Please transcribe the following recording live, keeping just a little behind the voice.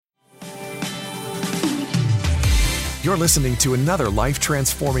You're listening to another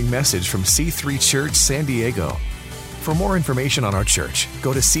life-transforming message from C3 Church San Diego. For more information on our church,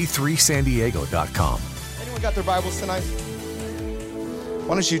 go to c3sandiego.com. Anyone got their Bibles tonight?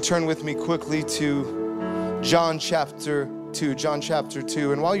 Why don't you turn with me quickly to John chapter 2. John chapter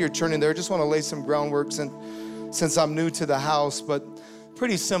 2. And while you're turning there, I just want to lay some groundwork since I'm new to the house, but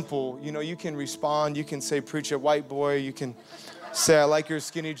pretty simple. You know, you can respond. You can say, preach it, white boy. You can say, I like your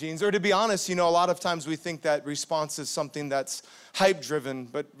skinny jeans. Or to be honest, you know, a lot of times we think that response is something that's hype driven,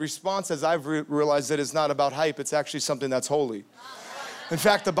 but response, as I've realized it, is not about hype. It's actually something that's holy. In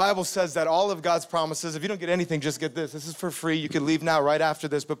fact, the Bible says that all of God's promises, if you don't get anything, just get this. This is for free. You can leave now right after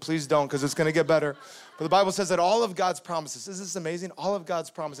this, but please don't, because it's going to get better. But the Bible says that all of God's promises, isn't this amazing? All of God's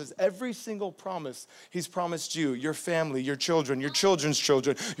promises, every single promise He's promised you, your family, your children, your children's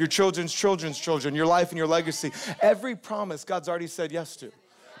children, your children's children's children, your life and your legacy. Every promise God's already said yes to.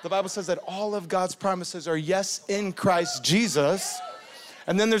 The Bible says that all of God's promises are yes in Christ Jesus.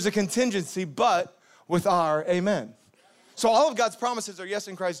 And then there's a contingency, but with our amen. So all of God's promises are yes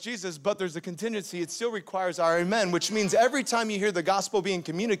in Christ Jesus, but there's a contingency. It still requires our amen, which means every time you hear the gospel being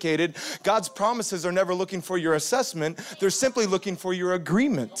communicated, God's promises are never looking for your assessment. They're simply looking for your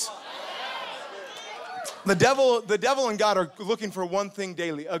agreement. The devil and God are looking for one thing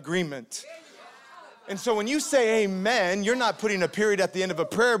daily, agreement. And so when you say amen, you're not putting a period at the end of a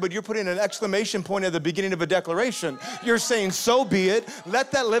prayer, but you're putting an exclamation point at the beginning of a declaration. You're saying, so be it.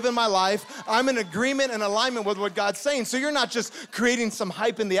 Let that live in my life. I'm in agreement and alignment with what God's saying. So you're not just creating some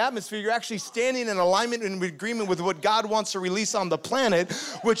hype in the atmosphere. You're actually standing in alignment and agreement with what God wants to release on the planet,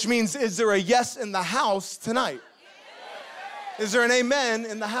 which means, is there a yes in the house tonight? Is there an amen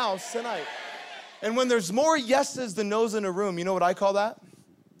in the house tonight? And when there's more yeses than nos in a room, you know what I call that?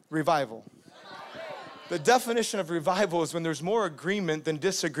 Revival. The definition of revival is when there's more agreement than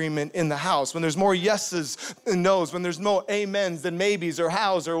disagreement in the house, when there's more yeses than nos, when there's more amens than maybes or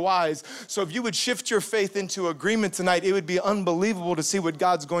hows or whys. So if you would shift your faith into agreement tonight, it would be unbelievable to see what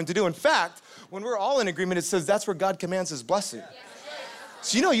God's going to do. In fact, when we're all in agreement, it says that's where God commands His blessing.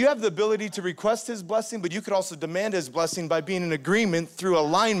 So you know you have the ability to request His blessing, but you could also demand His blessing by being in agreement through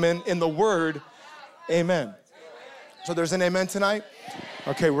alignment in the word, amen. So there's an amen tonight?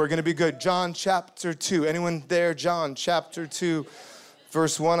 Okay, we're going to be good. John chapter 2. Anyone there? John chapter 2,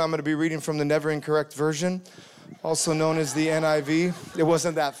 verse 1. I'm going to be reading from the Never Incorrect Version, also known as the NIV. It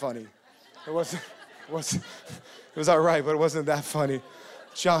wasn't that funny. It was all right, but it wasn't that funny.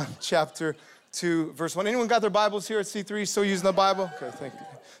 John chapter 2, verse 1. Anyone got their Bibles here at C3 still using the Bible? Okay, thank you.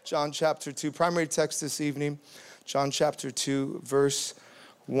 John chapter 2, primary text this evening. John chapter 2, verse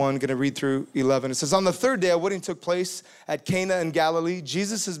 1, going to read through 11. It says, on the third day, a wedding took place at Cana in Galilee.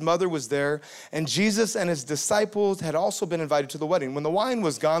 Jesus' mother was there, and Jesus and His disciples had also been invited to the wedding. When the wine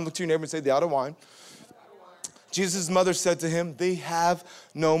was gone, look to your neighbor and say, they're out of wine. Jesus' mother said to him, they have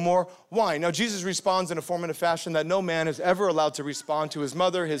no more wine. Now, Jesus responds in a form and a fashion that no man is ever allowed to respond to his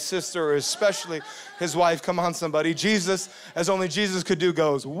mother, his sister, or especially his wife. Come on, somebody. Jesus, as only Jesus could do,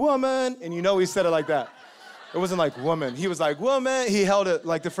 goes, woman. And you know He said it like that. It wasn't like woman. He was like, woman. He held it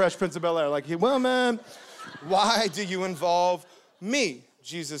like the Fresh Prince of Bel-Air, like, woman, why do you involve me?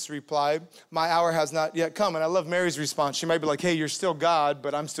 Jesus replied, my hour has not yet come. And I love Mary's response. She might be like, hey, you're still God,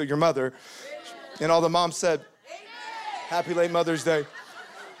 but I'm still your mother. And all the moms said, happy late Mother's Day.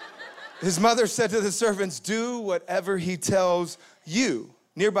 His mother said to the servants, do whatever He tells you.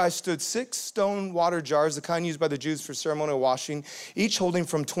 Nearby stood 6 stone water jars, the kind used by the Jews for ceremonial washing, each holding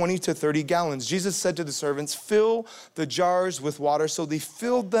from 20 to 30 gallons. Jesus said to the servants, fill the jars with water. So they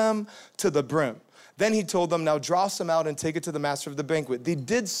filled them to the brim. Then He told them, now draw some out and take it to the master of the banquet. They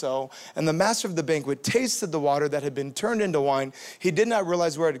did so, and the master of the banquet tasted the water that had been turned into wine. He did not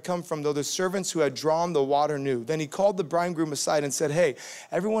realize where it had come from, though the servants who had drawn the water knew. Then He called the bridegroom aside and said, hey,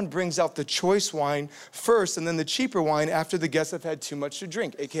 everyone brings out the choice wine first, and then the cheaper wine after the guests have had too much to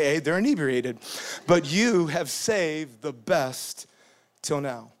drink, a.k.a. they're inebriated. But you have saved the best till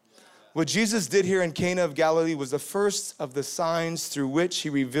now. What Jesus did here in Cana of Galilee was the first of the signs through which He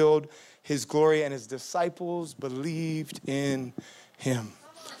revealed His glory, and His disciples believed in Him.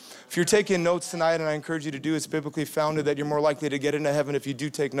 If you're taking notes tonight, and I encourage you to do, it's biblically founded that you're more likely to get into heaven if you do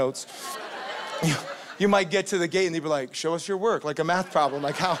take notes. You might get to the gate and they'd be like, show us your work, like a math problem.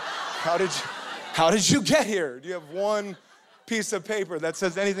 Like, how did you get here? Do you have one piece of paper that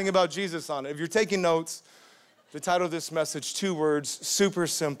says anything about Jesus on it? If you're taking notes, the title of this message, 2 words, super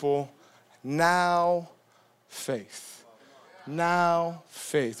simple, now faith. Now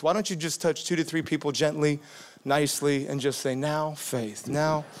faith. Why don't you just touch 2 to 3 people gently, nicely, and just say, now faith,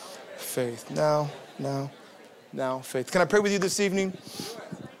 now faith, now faith. Can I pray with you this evening?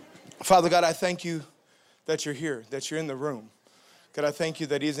 Father God, I thank You that you're here, that you're in the room. God, I thank you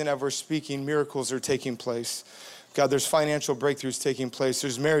that even as we're speaking, miracles are taking place. God, there's financial breakthroughs taking place.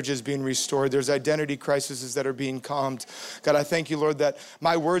 There's marriages being restored. There's identity crises that are being calmed. God, I thank you, Lord, that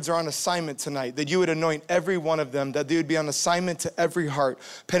my words are on assignment tonight, that you would anoint every one of them, that they would be on assignment to every heart,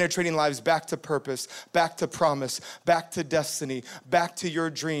 penetrating lives back to purpose, back to promise, back to destiny, back to your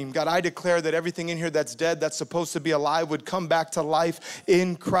dream. God, I declare that everything in here that's dead, that's supposed to be alive, would come back to life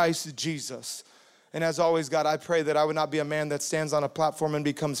in Christ Jesus. And as always, God, I pray that I would not be a man that stands on a platform and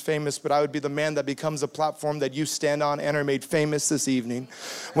becomes famous, but I would be the man that becomes a platform that you stand on and are made famous this evening.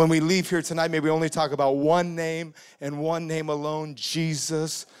 When we leave here tonight, may we only talk about one name and one name alone,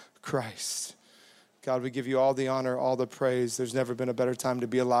 Jesus Christ. God, we give you all the honor, all the praise. There's never been a better time to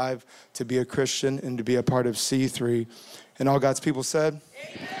be alive, to be a Christian, and to be a part of C3. And all God's people said?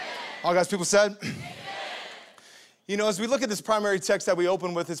 Amen. All God's people said? Amen. You know, as we look at this primary text that we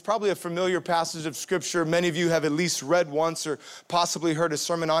open with, it's probably a familiar passage of Scripture. Many of you have at least read once or possibly heard a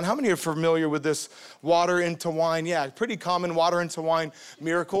sermon on. How many are familiar with this water into wine? Yeah, pretty common water into wine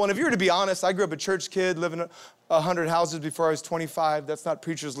miracle. And if you were to be honest, I grew up a church kid, living 100 houses before I was 25. That's not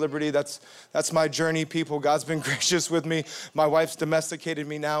preacher's liberty. That's my journey, people. God's been gracious with me. My wife's domesticated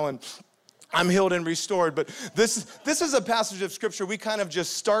me now, and I'm healed and restored. But this is a passage of Scripture we kind of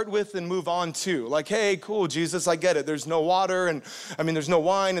just start with and move on to. Like, hey, cool, Jesus, I get it. There's no water, and there's no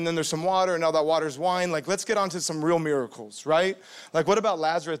wine, and then there's some water, and now that water's wine. Like, let's get on to some real miracles, right? Like, what about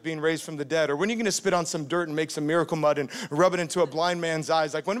Lazarus being raised from the dead? Or when are you going to spit on some dirt and make some miracle mud and rub it into a blind man's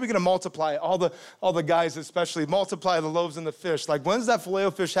eyes? Like, when are we going to multiply, all the guys especially, multiply the loaves and the fish? Like, when's that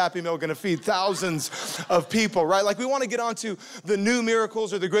Filet-O-Fish Happy Meal going to feed thousands of people, right? Like, we want to get on to the new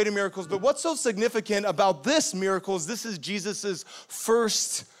miracles or the greater miracles, but what's so significant about this miracle is this is Jesus's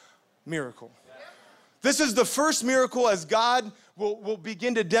first miracle. This is the first miracle as God will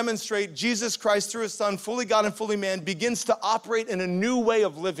begin to demonstrate Jesus Christ through his son, fully God and fully man, begins to operate in a new way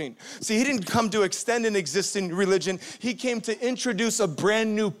of living. See, he didn't come to extend an existing religion. He came to introduce a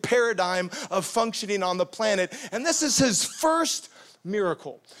brand new paradigm of functioning on the planet. And this is his first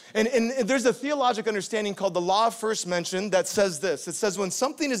miracle. And there's a theological understanding called the law of first mention that says this. It says when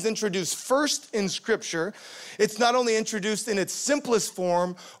something is introduced first in Scripture, it's not only introduced in its simplest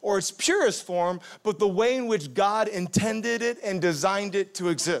form or its purest form, but the way in which God intended it and designed it to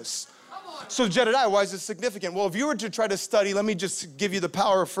exist. So Jedidiah, why is this significant? Well, if you were to try to study, let me just give you the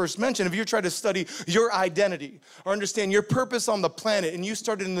power of first mention. If you try to study your identity or understand your purpose on the planet and you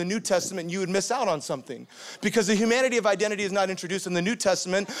started in the New Testament, you would miss out on something. Because the humanity of identity is not introduced in the New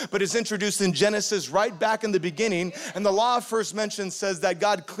Testament, but it's introduced in Genesis right back in the beginning. And the law of first mention says that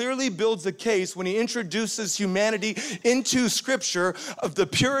God clearly builds a case when he introduces humanity into Scripture of the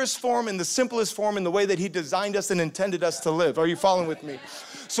purest form and the simplest form in the way that he designed us and intended us to live. Are you following with me?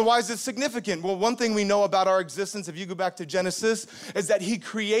 So why is it significant? Well, one thing we know about our existence, if you go back to Genesis, is that he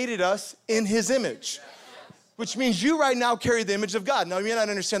created us in his image. Which means you right now carry the image of God. Now, you may not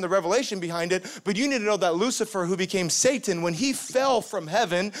understand the revelation behind it, but you need to know that Lucifer, who became Satan, when he fell from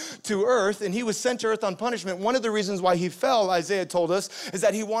heaven to earth and he was sent to earth on punishment, one of the reasons why he fell, Isaiah told us, is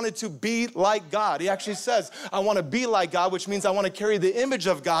that he wanted to be like God. He actually says, I want to be like God, which means I want to carry the image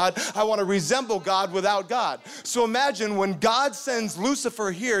of God. I want to resemble God without God. So imagine when God sends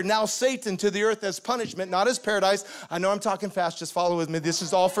Lucifer here, now Satan, to the earth as punishment, not as paradise. I know I'm talking fast, just follow with me. This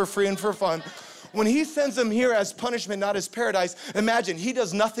is all for free and for fun. When he sends him here as punishment, not as paradise, imagine he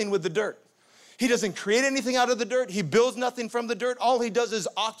does nothing with the dirt. He doesn't create anything out of the dirt. He builds nothing from the dirt. All he does is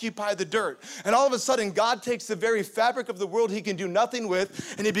occupy the dirt. And all of a sudden, God takes the very fabric of the world he can do nothing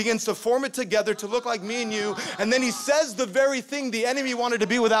with, and he begins to form it together to look like me and you. And then he says the very thing the enemy wanted to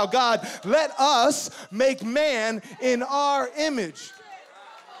be without God, let us make man in our image.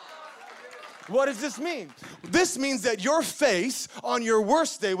 What does this mean? This means that your face on your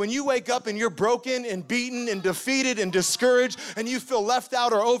worst day, when you wake up and you're broken and beaten and defeated and discouraged and you feel left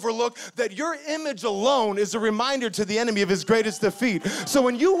out or overlooked, that your image alone is a reminder to the enemy of his greatest defeat. So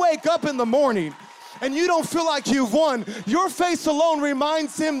when you wake up in the morning and you don't feel like you've won, your face alone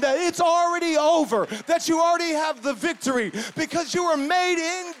reminds him that it's already over, that you already have the victory because you were made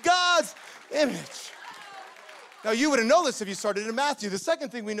in God's image. Now, you wouldn't know this if you started in Matthew. The second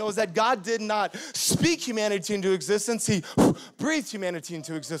thing we know is that God did not speak humanity into existence. He breathed humanity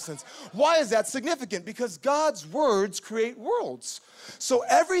into existence. Why is that significant? Because God's words create worlds. So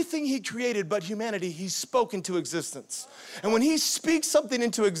everything he created but humanity, he spoke into existence. And when he speaks something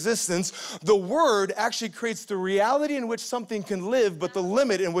into existence, the word actually creates the reality in which something can live, but the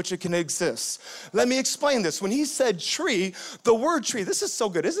limit in which it can exist. Let me explain this. When he said tree, the word tree, this is so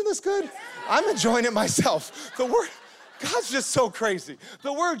good. Isn't this good? I'm enjoying it myself. The word, God's just so crazy.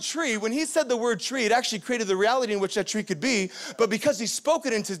 The word tree, when he said the word tree, it actually created the reality in which that tree could be, but because he spoke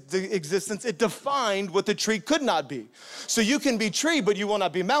it into existence, it defined what the tree could not be. So you can be tree, but you will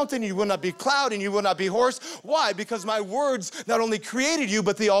not be mountain, you will not be cloud, and you will not be horse. Why? Because my words not only created you,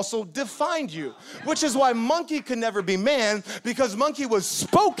 but they also defined you. Which is why monkey could never be man, because monkey was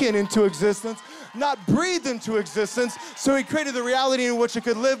spoken into existence, not breathed into existence, so he created the reality in which it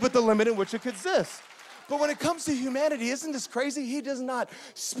could live, but the limit in which it could exist. But when it comes to humanity, isn't this crazy? He does not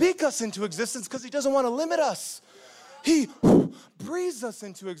speak us into existence because he doesn't want to limit us. He breathes us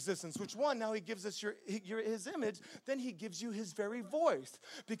into existence, which one, now he gives us his image, then he gives you his very voice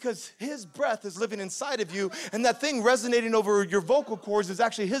because his breath is living inside of you, and that thing resonating over your vocal cords is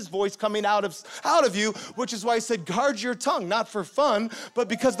actually his voice coming out of you, which is why he said, guard your tongue, not for fun, but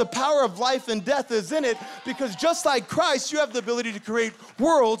because the power of life and death is in it, because just like Christ, you have the ability to create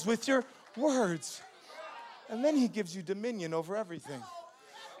worlds with your words. And then he gives you dominion over everything.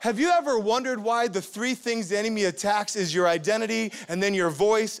 Have you ever wondered why the three things the enemy attacks is your identity, and then your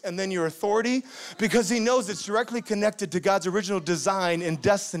voice, and then your authority? Because he knows it's directly connected to God's original design and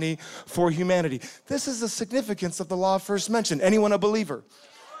destiny for humanity. This is the significance of the law of first mention. Anyone a believer?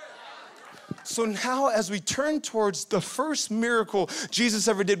 So now as we turn towards the first miracle Jesus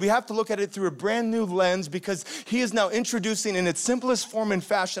ever did, we have to look at it through a brand new lens because he is now introducing in its simplest form and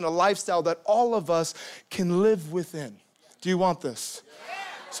fashion a lifestyle that all of us can live within. Do you want this?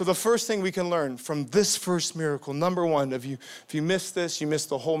 So the first thing we can learn from this first miracle, number one, if you miss this, you miss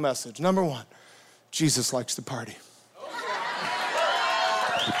the whole message. Number one, Jesus likes to party.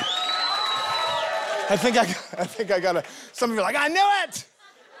 I think I gotta, some of you are like, I knew it!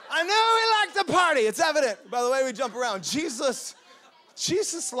 I knew he liked to party. It's evident by the way we jump around. Jesus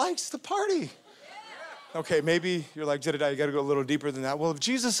likes to party. Okay, maybe you're like, Jedidiah, you gotta go a little deeper than that. Well, if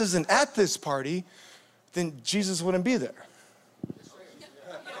Jesus isn't at this party, then Jesus wouldn't be there.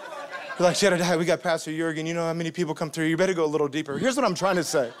 You're like, Jedidiah, we got Pastor Jurgen. You know how many people come through? You better go a little deeper. Here's what I'm trying to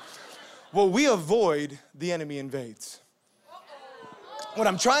say. Well, we avoid, the enemy invades. What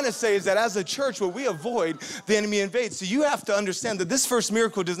I'm trying to say is that as a church, what we avoid, the enemy invades. So you have to understand that this first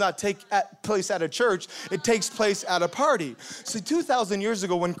miracle does not take place at a church. It takes place at a party. So 2,000 years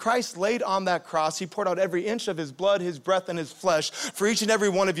ago, when Christ laid on that cross, he poured out every inch of his blood, his breath, and his flesh for each and every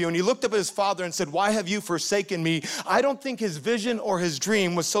one of you. And he looked up at his Father and said, why have you forsaken me? I don't think his vision or his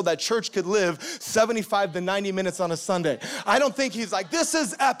dream was so that church could live 75 to 90 minutes on a Sunday. I don't think he's like, this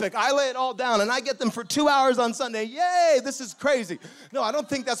is epic. I lay it all down and I get them for 2 hours on Sunday. Yay, this is crazy. No, I don't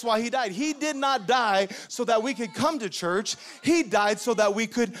think that's why he died. He did not die so that we could come to church. He died so that we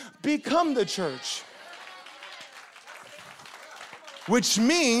could become the church. Which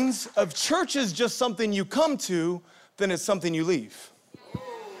means if church is just something you come to, then it's something you leave.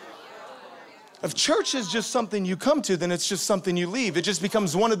 If church is just something you come to, then it's just something you leave. It just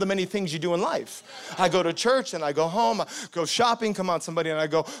becomes one of the many things you do in life. I go to church and I go home, I go shopping, come on somebody, and I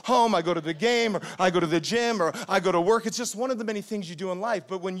go home, I go to the game, or I go to the gym, or I go to work. It's just one of the many things you do in life.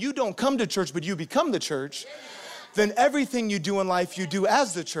 But when you don't come to church, but you become the church, then everything you do in life, you do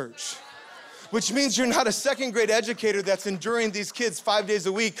as the church. Which means you're not a second grade educator that's enduring these kids 5 days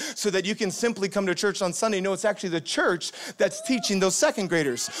a week so that you can simply come to church on Sunday. No, it's actually the church that's teaching those second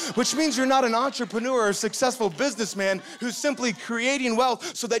graders. Which means you're not an entrepreneur or a successful businessman who's simply creating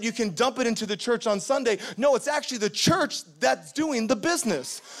wealth so that you can dump it into the church on Sunday. No, it's actually the church that's doing the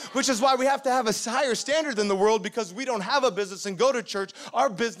business. Which is why we have to have a higher standard than the world, because we don't have a business and go to church. Our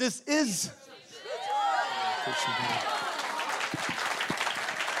business is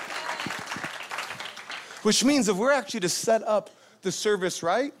which means if we're actually to set up the service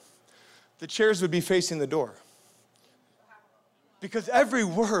right, the chairs would be facing the door. Because every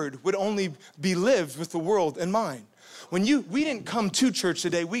word would only be lived with the world in mind. We didn't come to church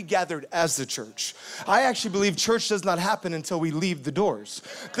today, we gathered as the church. I actually believe church does not happen until we leave the doors.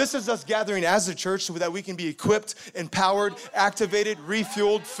 This is us gathering as a church so that we can be equipped, empowered, activated,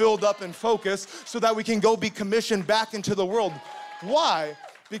 refueled, filled up, and focused so that we can go be commissioned back into the world. Why?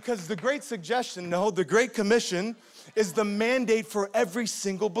 Because the Great Commission is the mandate for every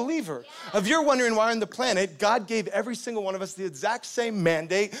single believer. If you're wondering why on the planet, God gave every single one of us the exact same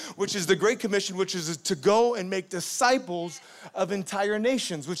mandate, which is the Great Commission, which is to go and make disciples of entire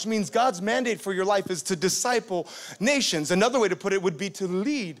nations, which means God's mandate for your life is to disciple nations. Another way to put it would be to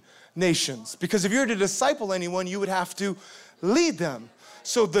lead nations. Because if you're to disciple anyone, you would have to lead them.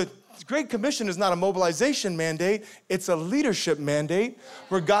 So the Great Commission is not a mobilization mandate, it's a leadership mandate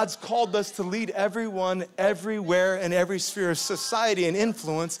where God's called us to lead everyone, everywhere, in every sphere of society and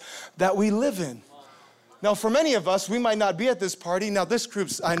influence that we live in. Now, for many of us, we might not be at this party. Now, this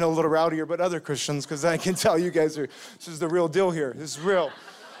group's, I know, a little rowdier, but other Christians, because I can tell you guys this is the real deal here. This is real.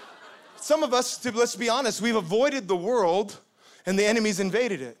 Some of us, let's be honest, we've avoided the world, and the enemy's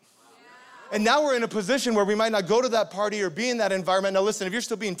invaded it. And now we're in a position where we might not go to that party or be in that environment. Now listen, if you're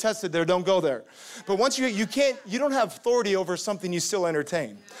still being tested there, don't go there. But once you don't have authority over something you still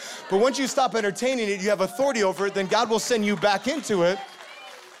entertain. But once you stop entertaining it, you have authority over it, then God will send you back into it.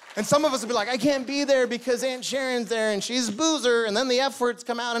 And some of us will be like, I can't be there because Aunt Sharon's there and she's a boozer, and then the F words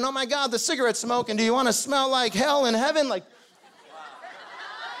come out, and oh my God, the cigarette smoke, and do you want to smell like hell in heaven? Like,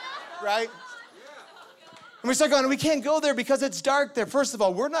 right? And we start going, we can't go there because it's dark there. First of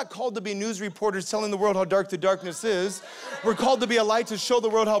all, we're not called to be news reporters telling the world how dark the darkness is. We're called to be a light to show the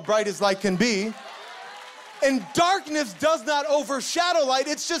world how bright His light can be. And darkness does not overshadow light.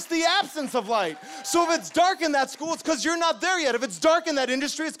 It's just the absence of light. So if it's dark in that school, it's because you're not there yet. If it's dark in that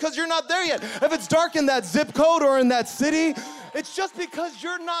industry, it's because you're not there yet. If it's dark in that zip code or in that city, it's just because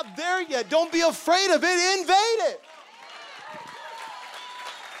you're not there yet. Don't be afraid of it. Invade it.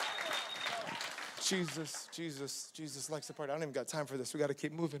 Jesus likes the party. I don't even got time for this. We got to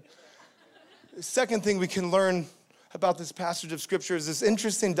keep moving. The second thing we can learn about this passage of Scripture is this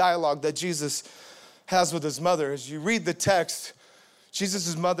interesting dialogue that Jesus has with His mother. As you read the text,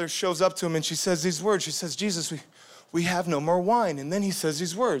 Jesus' mother shows up to Him and she says these words. She says, Jesus, we have no more wine. And then He says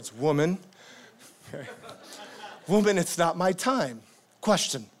these words, woman, woman, it's not my time.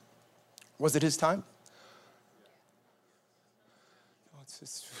 Question, was it His time?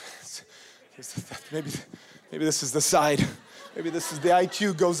 Maybe this is the side. Maybe this is the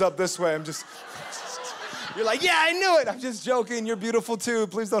IQ goes up this way. You're like, yeah, I knew it. I'm just joking. You're beautiful too.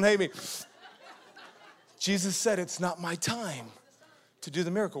 Please don't hate me. Jesus said, it's not my time to do the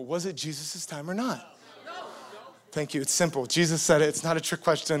miracle. Was it Jesus' time or not? Thank you. It's simple. Jesus said it. It's not a trick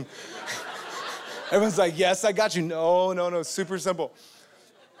question. Everyone's like, yes, I got you. No. Super simple.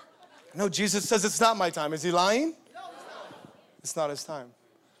 No, Jesus says it's not my time. Is He lying? It's not His time.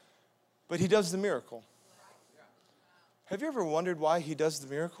 But He does the miracle. Have you ever wondered why He does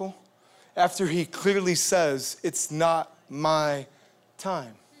the miracle? After He clearly says, it's not my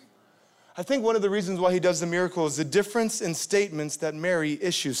time. I think one of the reasons why He does the miracle is the difference in statements that Mary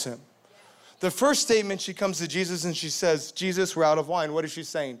issues Him. The first statement, she comes to Jesus and she says, Jesus, we're out of wine. What is she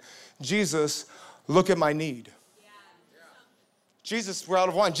saying? Jesus, look at my need. Jesus, we're out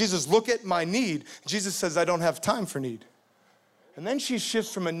of wine. Jesus, look at my need. Jesus says, I don't have time for need. And then she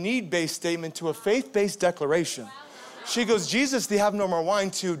shifts from a need-based statement to a faith-based declaration. She goes, Jesus, they have no more wine,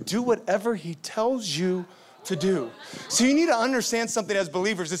 to do whatever He tells you to do. So you need to understand something as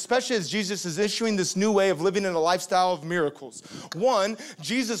believers, especially as Jesus is issuing this new way of living in a lifestyle of miracles. One,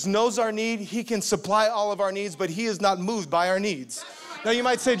 Jesus knows our need. He can supply all of our needs, but He is not moved by our needs. Now you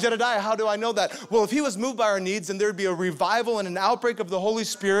might say, Jedidiah, how do I know that? Well, if He was moved by our needs, then there'd be a revival and an outbreak of the Holy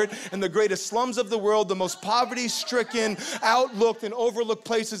Spirit in the greatest slums of the world, the most poverty-stricken, outlooked, and overlooked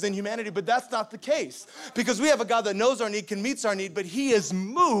places in humanity. But that's not the case, because we have a God that knows our need, can meet our need, but He is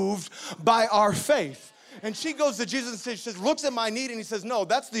moved by our faith. And she goes to Jesus and says, looks at my need, and He says, no,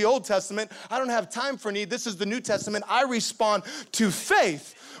 that's the Old Testament. I don't have time for need. This is the New Testament. I respond to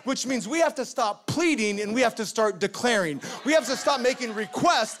faith, which means we have to stop pleading and we have to start declaring. We have to stop making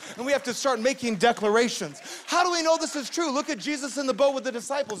requests and we have to start making declarations. How do we know this is true? Look at Jesus in the boat with the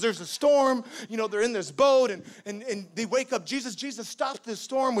disciples. There's a storm. They're in this boat and they wake up. Jesus, stop this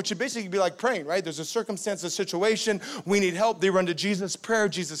storm, which would basically be like praying, right? There's a circumstance, a situation. We need help. They run to Jesus. Prayer,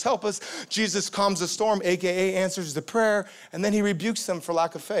 Jesus, help us. Jesus calms the storm, AKA answers the prayer, and then He rebukes them for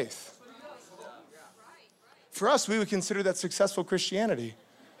lack of faith. For us, we would consider that successful Christianity.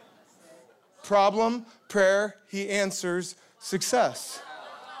 Problem, prayer, He answers, success.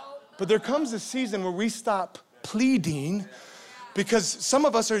 But there comes a season where we stop pleading because some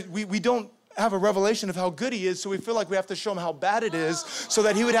of us we don't have a revelation of how good He is, so we feel like we have to show Him how bad it is so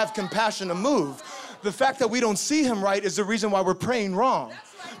that He would have compassion to move. The fact that we don't see Him right is the reason why we're praying wrong.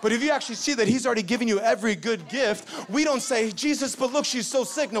 But if you actually see that He's already given you every good gift, we don't say, Jesus, but look, she's so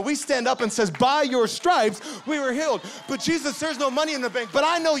sick. No, we stand up and says, by your stripes, we were healed. But Jesus, there's no money in the bank, but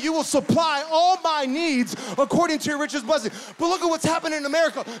I know you will supply all my needs according to your richest blessing. But look at what's happening in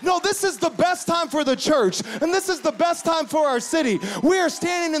America. No, this is the best time for the church, and this is the best time for our city. We are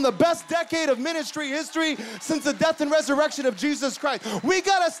standing in the best decade of ministry history since the death and resurrection of Jesus Christ. We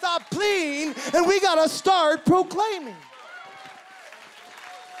got to stop pleading, and we got to start proclaiming.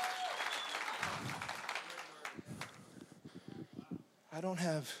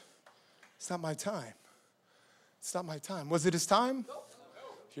 It's not my time. It's not my time. Was it His time? No.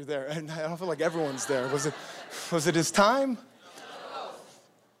 You're there, and I don't feel like everyone's there. Was it His time?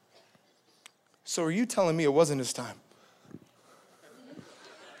 So are you telling me it wasn't his time?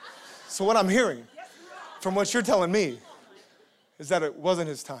 So what I'm hearing from what you're telling me is that it wasn't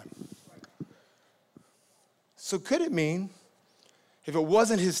his time. So could it mean if it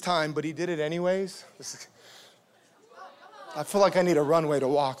wasn't his time, but he did it anyways? I feel like I need a runway to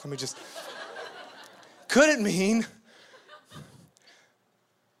walk. Could it mean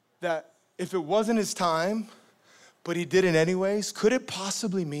that if it wasn't his time, but he did it anyways, could it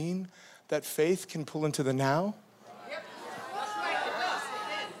possibly mean that faith can pull into the now?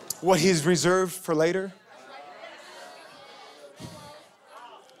 What he's reserved for later?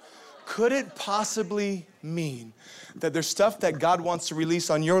 Could it possibly mean that there's stuff that God wants to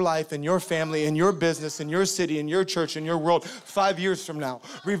release on your life and your family and your business and your city and your church and your world 5 years from now?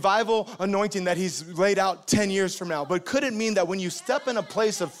 Revival anointing that he's laid out 10 years from now. But could it mean that when you step in a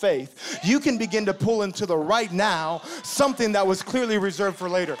place of faith, you can begin to pull into the right now something that was clearly reserved for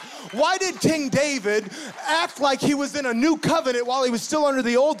later? Why did King David act like he was in a new covenant while he was still under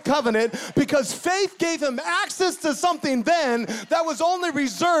the old covenant? Because faith gave him access to something then that was only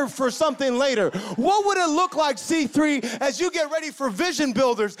reserved for something later. What would it look like, C3, as you get ready for Vision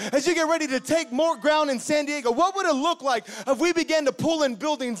Builders, as you get ready to take more ground in San Diego? What would it look like if we began to pull in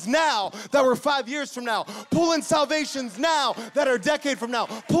buildings now that were 5 years from now? Pull in salvations now that are a decade from now?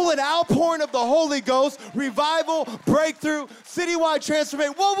 Pull an outpouring of the Holy Ghost, revival, breakthrough, citywide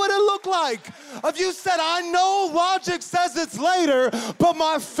transformation. What would it look like if you said, I know logic says it's later, but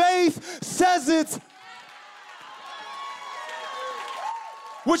my faith says it's...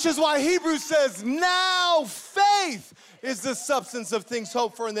 Which is why Hebrews says, now faith is the substance of things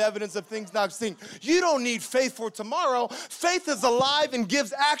hoped for and the evidence of things not seen. You don't need faith for tomorrow. Faith is alive and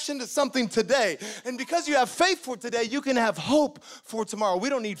gives action to something today. And because you have faith for today, you can have hope for tomorrow. We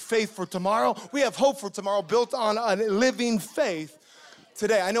don't need faith for tomorrow. We have hope for tomorrow built on a living faith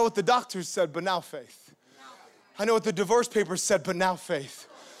today. I know what the doctors said, but now faith. I know what the divorce papers said, but now faith.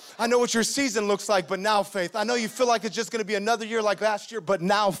 I know what your season looks like, but now faith. I know you feel like it's just going to be another year like last year, but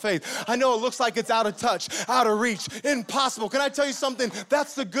now faith. I know it looks like it's out of touch, out of reach, impossible. Can I tell you something?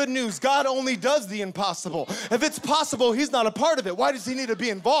 That's the good news. God only does the impossible. If it's possible, he's not a part of it. Why does he need to be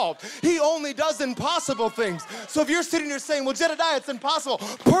involved? He only does impossible things. So if you're sitting here saying, well, Jedidiah, it's impossible.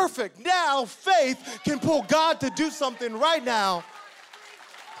 Perfect. Now faith can pull God to do something right now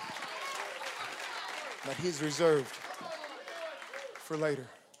that he's reserved for later.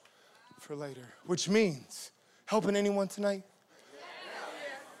 Later, which means, helping anyone tonight?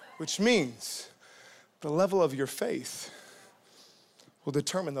 Which means the level of your faith will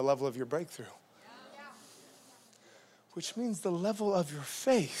determine the level of your breakthrough. Which means the level of your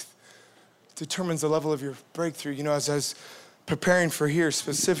faith determines the level of your breakthrough. You know, as I was preparing for here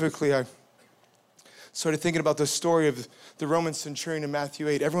specifically, I started thinking about the story of the Roman centurion in Matthew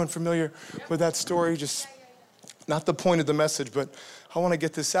 8. Everyone familiar with that story? Just not the point of the message, but I want to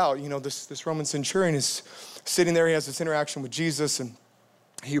get this out. You know, this Roman centurion is sitting there. He has this interaction with Jesus, and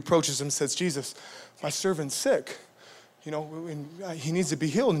he approaches him and says, Jesus, my servant's sick. You know, and he needs to be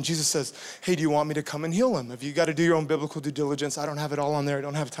healed. And Jesus says, hey, do you want me to come and heal him? If you got to do your own biblical due diligence, I don't have it all on there. I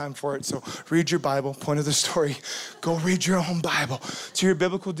don't have time for it. So read your Bible. Point of the story, go read your own Bible. Do your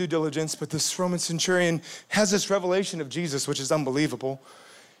biblical due diligence. But this Roman centurion has this revelation of Jesus, which is unbelievable.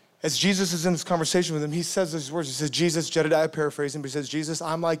 As Jesus is in this conversation with him, he says these words. He says, Jesus, Jedidiah paraphrasing, but he says, Jesus,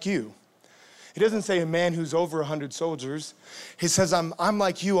 I'm like you. He doesn't say a man who's over 100 soldiers. He says, I'm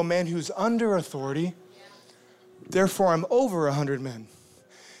like you, a man who's under authority. Therefore, I'm over 100 men.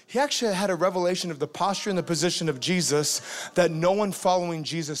 He actually had a revelation of the posture and the position of Jesus that no one following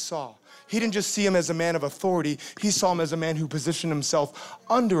Jesus saw. He didn't just see him as a man of authority. He saw him as a man who positioned himself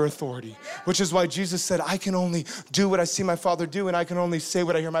under authority, which is why Jesus said, I can only do what I see my Father do, and I can only say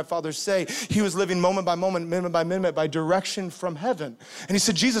what I hear my Father say. He was living moment by moment, minute by minute, by direction from heaven. And he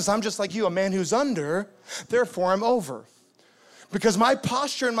said, Jesus, I'm just like you, a man who's under, therefore I'm over. Because my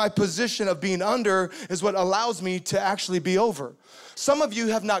posture and my position of being under is what allows me to actually be over. Some of you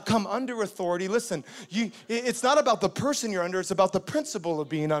have not come under authority. Listen, it's not about the person you're under, it's about the principle of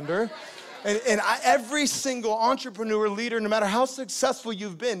being under. And every single entrepreneur, leader, no matter how successful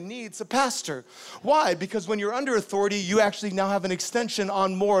you've been, needs a pastor. Why? Because when you're under authority, you actually now have an extension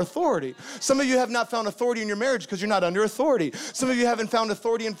on more authority. Some of you have not found authority in your marriage because you're not under authority. Some of you haven't found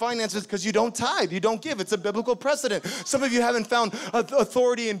authority in finances because you don't tithe, you don't give. It's a biblical precedent. Some of you haven't found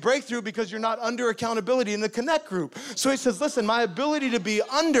authority in breakthrough because you're not under accountability in the Connect group. So he says, listen, my ability to be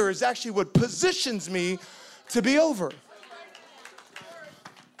under is actually what positions me to be over.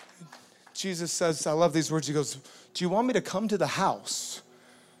 Jesus says, I love these words. He goes, do you want me to come to the house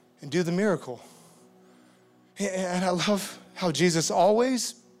and do the miracle? And I love how Jesus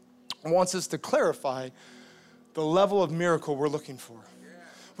always wants us to clarify the level of miracle we're looking for.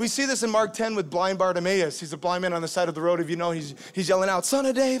 We see this in Mark 10 with blind Bartimaeus. He's a blind man on the side of the road. If you know, he's yelling out, Son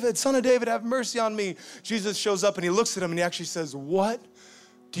of David, have mercy on me. Jesus shows up and he looks at him and he actually says, what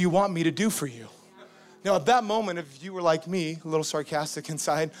do you want me to do for you? Now, at that moment, if you were like me, a little sarcastic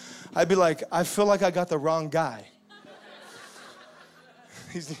inside, I'd be like, I feel like I got the wrong guy.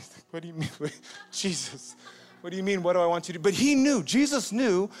 He's like, what do you mean? Jesus, what do you mean? What do I want you to do? But he knew, Jesus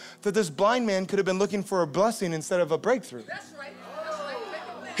knew that this blind man could have been looking for a blessing instead of a breakthrough. That's right.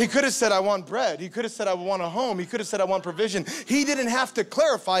 He could have said, I want bread. He could have said, I want a home. He could have said, I want provision. He didn't have to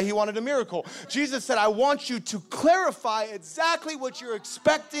clarify he wanted a miracle. Jesus said, I want you to clarify exactly what you're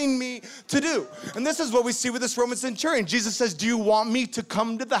expecting me to do. And this is what we see with this Roman centurion. Jesus says, do you want me to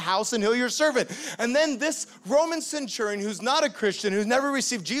come to the house and heal your servant? And then this Roman centurion, who's not a Christian, who's never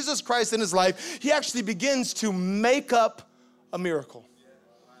received Jesus Christ in his life, he actually begins to make up a miracle.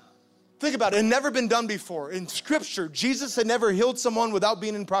 Think about it. It had never been done before. In Scripture, Jesus had never healed someone without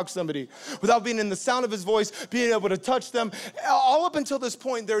being in proximity, without being in the sound of his voice, being able to touch them. All up until this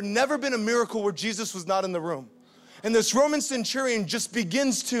point, there had never been a miracle where Jesus was not in the room. And this Roman centurion just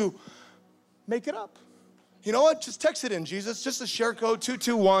begins to make it up. You know what? Just text it in, Jesus. Just a share code,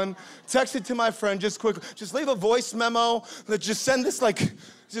 221. Text it to my friend just quick. Just leave a voice memo. Let's just send this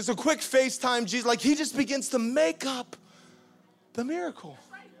just a quick FaceTime. Jesus, he just begins to make up the miracle.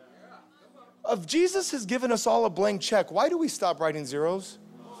 If Jesus has given us all a blank check, why do we stop writing zeros?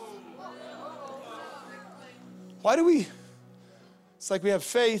 Why do we? It's like we have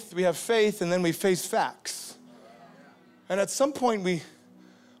faith, and then we face facts. And at some point, we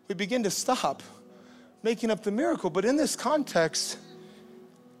begin to stop making up the miracle. But in this context,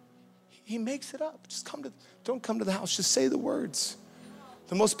 he makes it up. Don't come to the house, just say the words.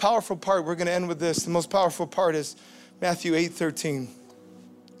 The most powerful part, we're going to end with this. The most powerful part is Matthew 8:13.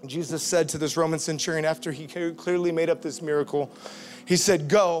 Jesus said to this Roman centurion after he clearly made up this miracle, he said,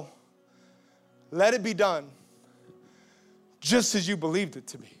 go, let it be done just as you believed it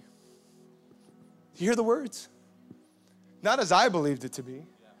to be. You hear the words? Not as I believed it to be.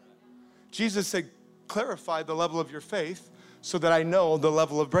 Jesus said, clarify the level of your faith so that I know the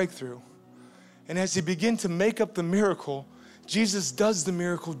level of breakthrough. And as he began to make up the miracle, Jesus does the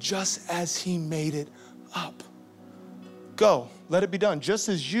miracle just as he made it up. Go, let it be done, just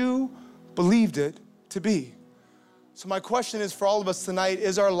as you believed it to be. So my question is for all of us tonight,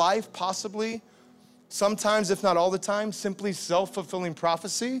 is our life possibly, sometimes, if not all the time, simply self-fulfilling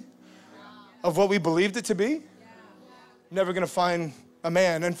prophecy of what we believed it to be? Never gonna find a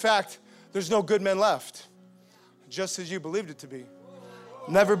man. In fact, there's no good men left, just as you believed it to be.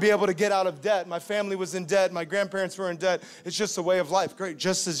 Never be able to get out of debt. My family was in debt. My grandparents were in debt. It's just a way of life. Great,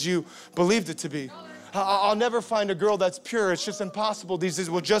 just as you believed it to be. I'll never find a girl that's pure. It's just impossible these days.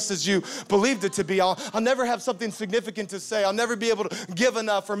 Well, just as you believed it to be. I'll never have something significant to say. I'll never be able to give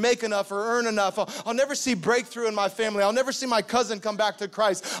enough or make enough or earn enough. I'll never see breakthrough in my family. I'll never see my cousin come back to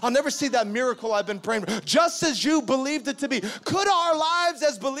Christ. I'll never see that miracle I've been praying for. Just as you believed it to be. Could our lives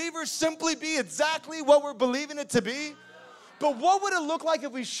as believers simply be exactly what we're believing it to be? But what would it look like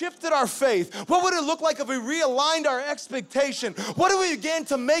if we shifted our faith? What would it look like if we realigned our expectation? What if we began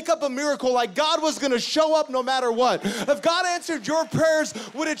to make up a miracle like God was going to show up no matter what? If God answered your prayers,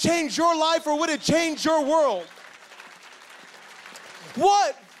 would it change your life or would it change your world?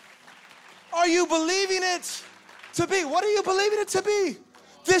 What are you believing it to be? What are you believing it to be?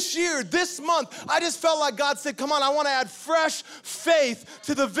 This year, this month, I just felt like God said, come on, I want to add fresh faith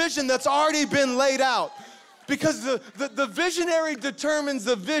to the vision that's already been laid out. Because the visionary determines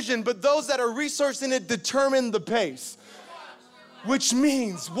the vision, but those that are resourcing it determine the pace. Which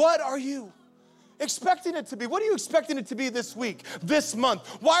means, what are you expecting it to be? What are you expecting it to be this week, this month?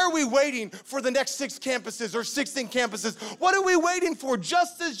 Why are we waiting for the next 6 campuses or 16 campuses? What are we waiting for?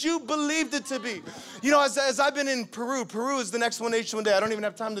 Just as you believed it to be. You know, as I've been in Peru is the next one nation one day. I don't even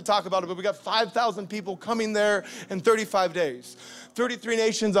have time to talk about it, but we got 5,000 people coming there in 35 days. 33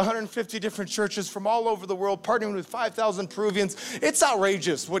 nations, 150 different churches from all over the world, partnering with 5,000 Peruvians. It's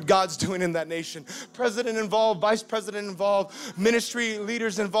outrageous what God's doing in that nation. President involved, vice president involved, ministry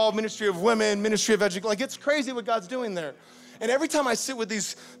leaders involved, ministry of women, ministry of education. Like, it's crazy what God's doing there. And every time I sit with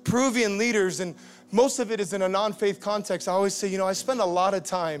these Peruvian leaders, and most of it is in a non-faith context, I always say, you know, I spend a lot of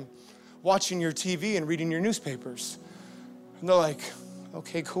time watching your TV and reading your newspapers. And they're like,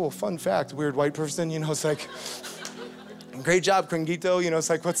 okay, cool, fun fact, weird white person, you know, it's like, great job, Cringuito, you know, it's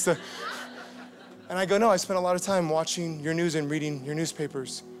like, what's the... And I go, no, I spent a lot of time watching your news and reading your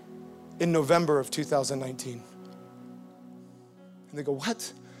newspapers in November of 2019. And they go,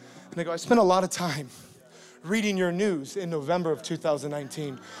 what? And I go, I spent a lot of time reading your news in November of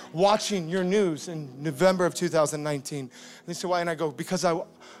 2019, watching your news in November of 2019. And they say, why? And I go, because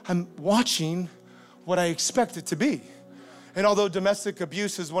I'm watching what I expect it to be. And although domestic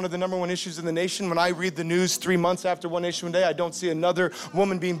abuse is one of the #1 issues in the nation, when I read the news 3 months after One Nation One Day, I don't see another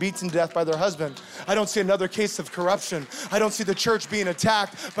woman being beaten to death by their husband. I don't see another case of corruption. I don't see the church being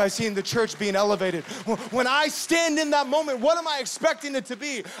attacked, but I see the church being elevated. When I stand in that moment, what am I expecting it to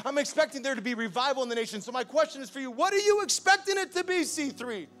be? I'm expecting there to be revival in the nation. So my question is for you, what are you expecting it to be,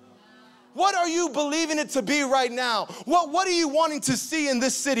 C3? What are you believing it to be right now? What are you wanting to see in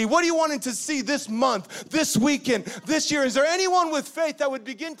this city? What are you wanting to see this month, this weekend, this year? Is there anyone with faith that would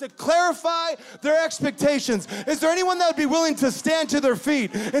begin to clarify their expectations? Is there anyone that would be willing to stand to their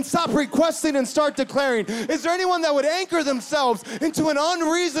feet and stop requesting and start declaring? Is there anyone that would anchor themselves into an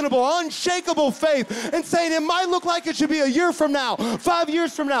unreasonable, unshakable faith and saying, it might look like it should be a year from now, 5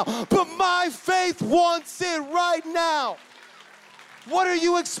 years from now, but my faith wants it right now? What are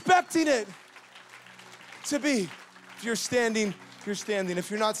you expecting it to be? If you're standing, you're standing.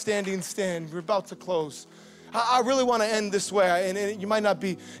 If you're not standing, stand. We're about to close. I really want to end this way. And you might not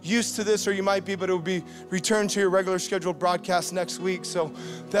be used to this, or you might be, but it will be returned to your regular scheduled broadcast next week. So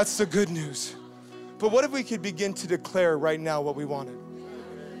that's the good news. But what if we could begin to declare right now what we wanted?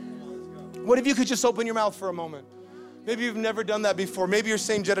 What if you could just open your mouth for a moment? Maybe you've never done that before. Maybe you're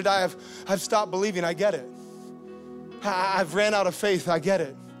saying, Jedidiah, I've stopped believing. I get it. I've ran out of faith, I get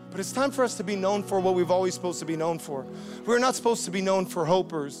it. But it's time for us to be known for what we've always supposed to be known for. We're not supposed to be known for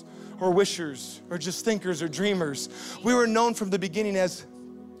hopers or wishers or just thinkers or dreamers. We were known from the beginning as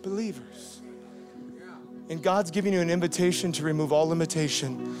believers. And God's giving you an invitation to remove all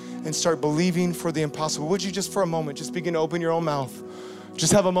limitation and start believing for the impossible. Would you just for a moment, just begin to open your own mouth?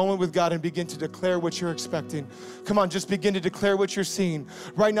 Just have a moment with God and begin to declare what you're expecting. Come on, just begin to declare what you're seeing.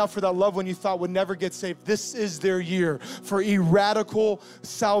 Right now, for that loved one you thought would never get saved, this is their year for radical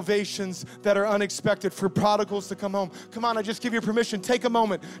salvations that are unexpected, for prodigals to come home. Come on, I just give you permission. Take a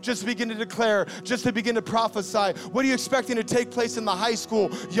moment. Just begin to declare, just to begin to prophesy. What are you expecting to take place in the high school,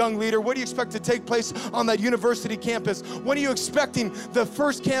 young leader? What do you expect to take place on that university campus? When are you expecting the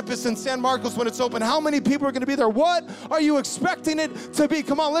first campus in San Marcos when it's open? How many people are going to be there? What are you expecting it to be?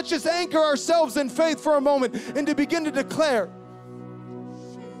 Come on, let's just anchor ourselves in faith for a moment and to begin to declare.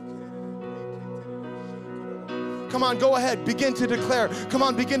 Come on, go ahead, begin to declare. Come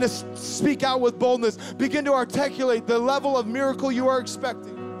on, begin to speak out with boldness. Begin to articulate the level of miracle you are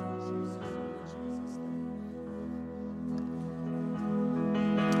expecting.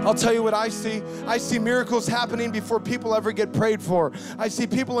 I'll tell you what I see. I see miracles happening before people ever get prayed for. I see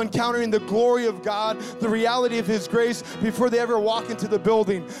people encountering the glory of God, the reality of His grace before they ever walk into the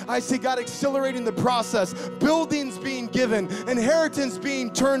building. I see God accelerating the process, buildings being given, inheritance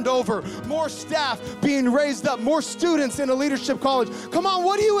being turned over, more staff being raised up, more students in a leadership college. Come on,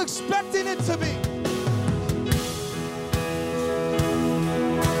 what are you expecting it to be?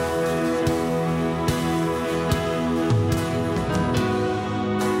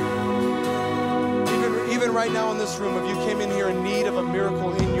 Right now in this room, if you came in here in need of a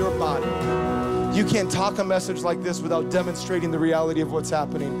miracle in your body, you can't talk a message like this without demonstrating the reality of what's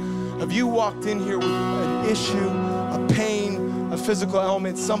happening. If you walked in here with an issue, a pain, a physical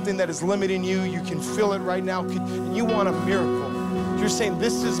ailment, something that is limiting you, you can feel it right now, and you want a miracle. You're saying,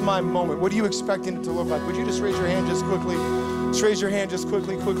 this is my moment. What are you expecting it to look like? Would you just raise your hand just quickly? Just raise your hand just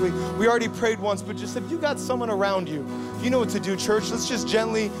quickly. We already prayed once, but just if you got someone around you, you know what to do, church. Let's just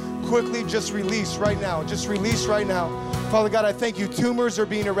gently, quickly, just release right now. Just release right now. Father God, I thank you. Tumors are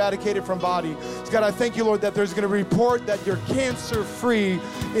being eradicated from body. God, I thank you, Lord, that there's going to report that you're cancer-free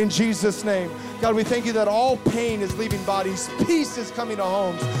in Jesus' name. God, we thank you that all pain is leaving bodies. Peace is coming to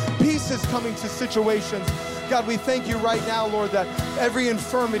homes. Peace is coming to situations. God, we thank you right now, Lord, that every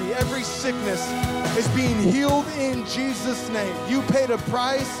infirmity, every sickness is being healed in Jesus' name. You paid a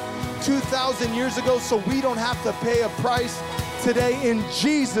price 2,000 years ago, so we don't have to pay a price today in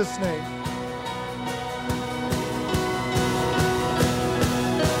Jesus' name.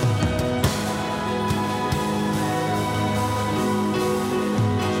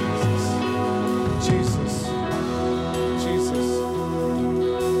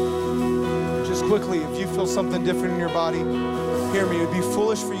 Quickly, if you feel something different in your body, hear me. It would be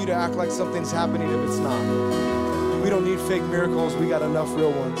foolish for you to act like something's happening if it's not. We don't need fake miracles. We got enough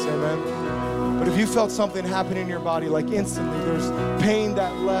real ones. Amen. But if you felt something happening in your body, like instantly, there's pain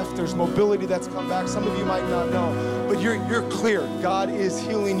that left, there's mobility that's come back. Some of you might not know, but you're clear. God is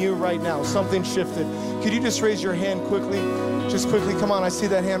healing you right now. Something shifted. Could you just raise your hand quickly? Just quickly. Come on, I see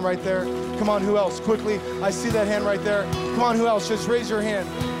that hand right there. Come on, who else? Quickly, I see that hand right there. Come on, who else? Just raise your hand.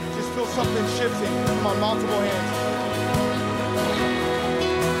 feel something shifting. Come on, multiple hands.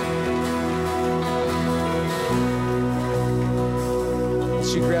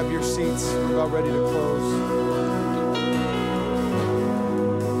 As you grab your seats, we're about ready to close.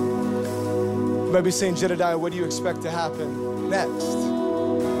 You might be saying, Jedidiah, what do you expect to happen next?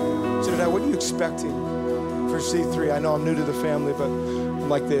 Jedidiah, what are you expecting for C3? I know I'm new to the family, but I'm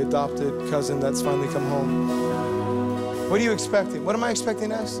like the adopted cousin that's finally come home. What are you expecting? What am I expecting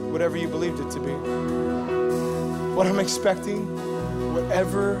next? Whatever you believed it to be. What I'm expecting,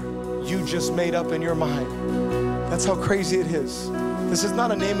 whatever you just made up in your mind. That's how crazy it is. This is not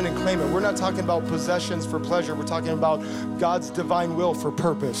a name it and claim it. We're not talking about possessions for pleasure. We're talking about God's divine will for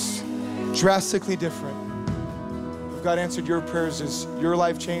purpose. Drastically different. If God answered your prayers, is your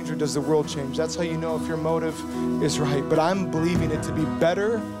life change or does the world change? That's how you know if your motive is right. But I'm believing it to be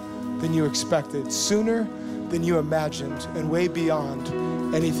better than you expected, sooner than you imagined, and way beyond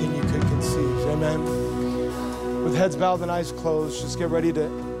anything you could conceive. Amen. With heads bowed and eyes closed, just get ready to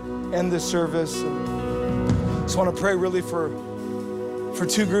end this service. And just want to pray really for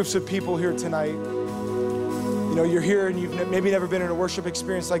two groups of people here tonight. You know, you're here and you've maybe never been in a worship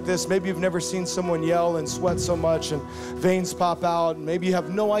experience like this. Maybe you've never seen someone yell and sweat so much and veins pop out. Maybe you have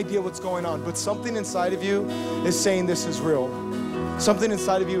no idea what's going on, but something inside of you is saying this is real. Something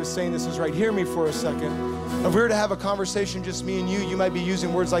inside of you is saying this is right. Hear me for a second. If we were to have a conversation, just me and you might be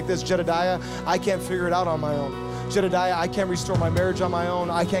using words like this. Jedidiah, I can't figure it out on my own. Jedidiah, I can't restore my marriage on my own.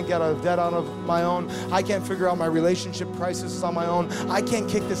 I can't get out of debt out of my own. I can't figure out my relationship crisis on my own. I can't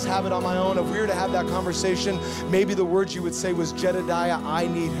kick this habit on my own. If we were to have that conversation, maybe the words you would say was, Jedidiah, I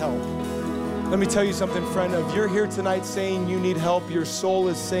need help. Let me tell you something, friend. If you're here tonight saying you need help, your soul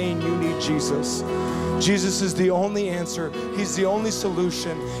is saying you need Jesus. Jesus is the only answer. He's the only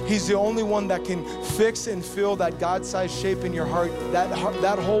solution. He's the only one that can fix and fill that God-sized shape in your heart.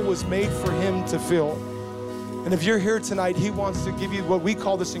 That hole was made for him to fill. And if you're here tonight, he wants to give you what we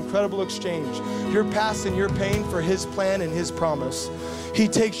call this incredible exchange. Your past and your pain for his plan and his promise. He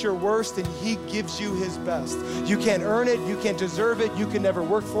takes your worst and he gives you his best. You can't earn it. You can't deserve it. You can never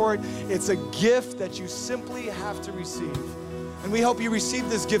work for it. It's a gift that you simply have to receive. And we help you receive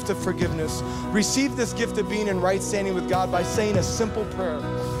this gift of forgiveness. Receive this gift of being in right standing with God by saying a simple prayer.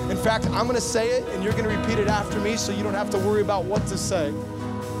 In fact, I'm going to say it and you're going to repeat it after me so you don't have to worry about what to say.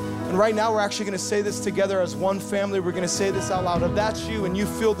 And right now, we're actually going to say this together as one family. We're going to say this out loud. If that's you and you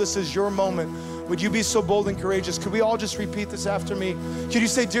feel this is your moment, would you be so bold and courageous? Could we all just repeat this after me? Could you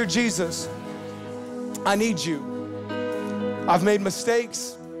say, Dear Jesus, I need you. I've made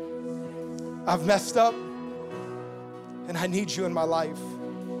mistakes. I've messed up. And I need you in my life.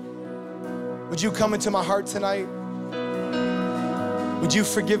 Would you come into my heart tonight? Would you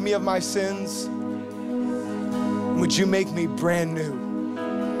forgive me of my sins? And would you make me brand new?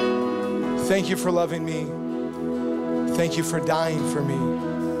 Thank you for loving me. Thank you for dying for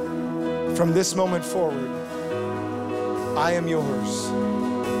me. From this moment forward, I am yours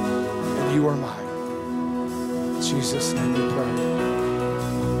and you are mine. In Jesus' name we pray.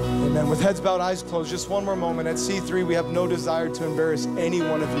 Amen. With heads bowed, eyes closed, just one more moment. At C3, we have no desire to embarrass any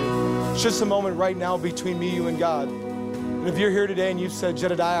one of you. It's just a moment right now between me, you, and God. And if you're here today and you've said,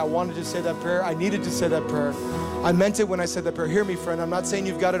 Jedidiah, I wanted to say that prayer, I needed to say that prayer. I meant it when I said that prayer. Hear me, friend. I'm not saying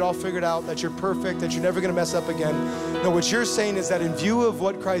you've got it all figured out, that you're perfect, that you're never going to mess up again. No, what you're saying is that in view of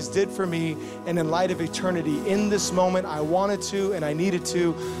what Christ did for me and in light of eternity, in this moment, I wanted to and I needed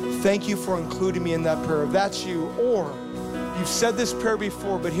to. Thank you for including me in that prayer. If that's you, or you've said this prayer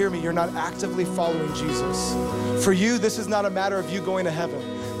before, but hear me, you're not actively following Jesus. For you, this is not a matter of you going to heaven.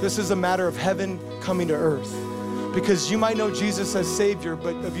 This is a matter of heaven coming to earth. Because you might know Jesus as Savior,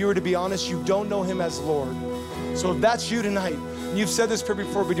 but if you were to be honest, you don't know him as Lord. So if that's you tonight, and you've said this prayer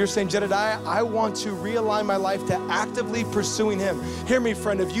before, but you're saying, Jedidiah, I want to realign my life to actively pursuing him. Hear me,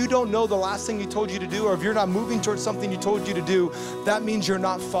 friend, if you don't know the last thing he told you to do, or if you're not moving towards something he told you to do, that means you're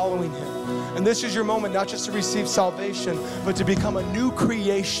not following him. And this is your moment, not just to receive salvation, but to become a new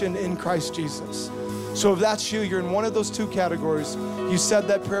creation in Christ Jesus. So if that's you, you're in one of those two categories. You said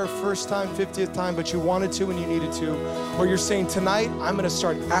that prayer first time, 50th time, but you wanted to and you needed to. Or you're saying, tonight, I'm going to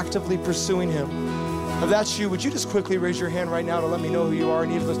start actively pursuing him. If that's you, would you just quickly raise your hand right now to let me know who you are?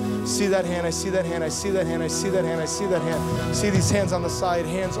 And see that hand, I see that hand, I see that hand, I see that hand, I see that hand. See these hands on the side,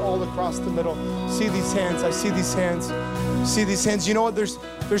 hands all across the middle. See these hands, I see these hands. See these hands. You know what? There's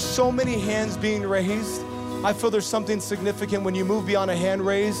so many hands being raised. I feel there's something significant when you move beyond a hand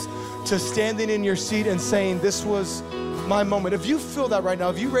raise to standing in your seat and saying, this was my moment. If you feel that right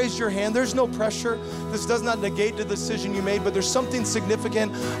now, if you raise your hand, there's no pressure. This does not negate the decision you made, but there's something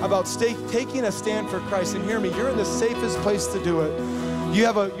significant about taking a stand for Christ. And hear me, you're in the safest place to do it. You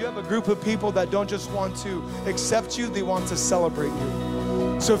have a group of people that don't just want to accept you, they want to celebrate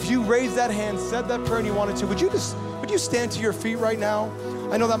you. So if you raised that hand, said that prayer and you wanted to, would you stand to your feet right now?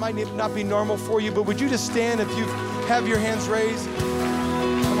 I know that might not be normal for you, but would you just stand if you have your hands raised?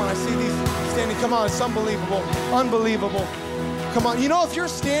 Come on, I see these standing. Come on, it's unbelievable, unbelievable. Come on, you know, if you're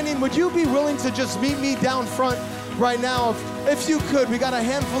standing, would you be willing to just meet me down front right now? If you could, we got a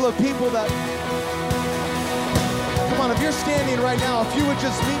handful of people that, come on, if you're standing right now, if you would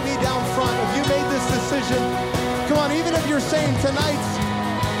just meet me down front, if you made this decision, come on, even if you're saying tonight's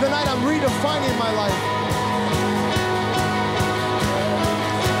the night I'm redefining my life.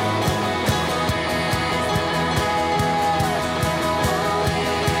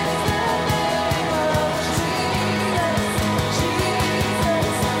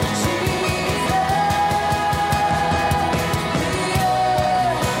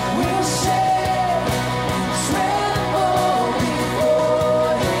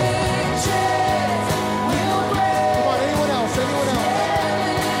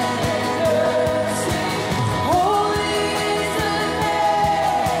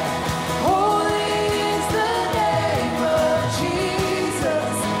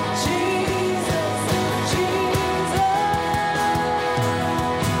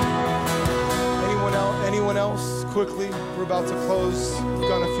 Quickly, we're about to close. We've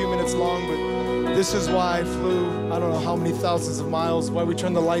gone a few minutes long, but this is why I flew, I don't know how many thousands of miles, why we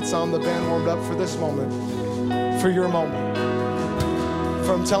turned the lights on, the band warmed up for this moment, for your moment.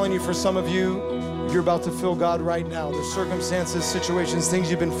 I'm telling you, for some of you, you're about to feel God right now. There's circumstances, situations, things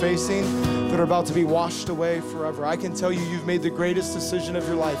you've been facing that are about to be washed away forever. I can tell you, you've made the greatest decision of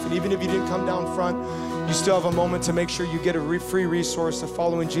your life. And even if you didn't come down front, you still have a moment to make sure you get a free resource of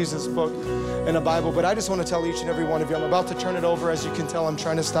Following Jesus book and a Bible. But I just want to tell each and every one of you, I'm about to turn it over. As you can tell, I'm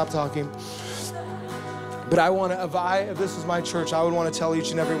trying to stop talking. But I want to, if this was my church, I would want to tell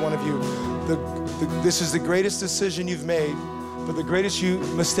each and every one of you, this is the greatest decision you've made, but the greatest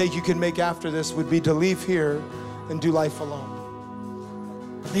mistake you can make after this would be to leave here and do life alone.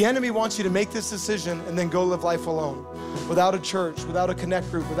 The enemy wants you to make this decision and then go live life alone, without a church, without a connect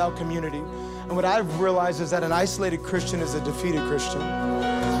group, without community. And what I've realized is that an isolated Christian is a defeated Christian.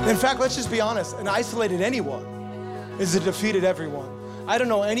 In fact, let's just be honest, an isolated anyone is a defeated everyone. I don't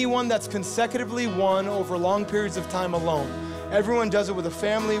know anyone that's consecutively won over long periods of time alone. Everyone does it with a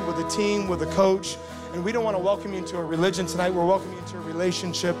family, with a team, with a coach. And we don't want to welcome you into a religion tonight. We're welcoming you into a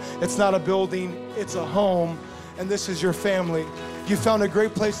relationship. It's not a building, it's a home. And this is your family. You found a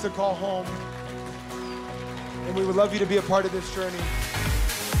great place to call home. And we would love you to be a part of this journey.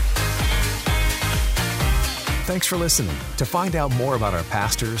 Thanks for listening. To find out more about our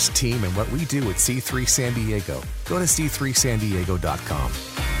pastors, team, and what we do at C3 San Diego, go to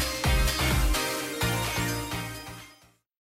c3sandiego.com.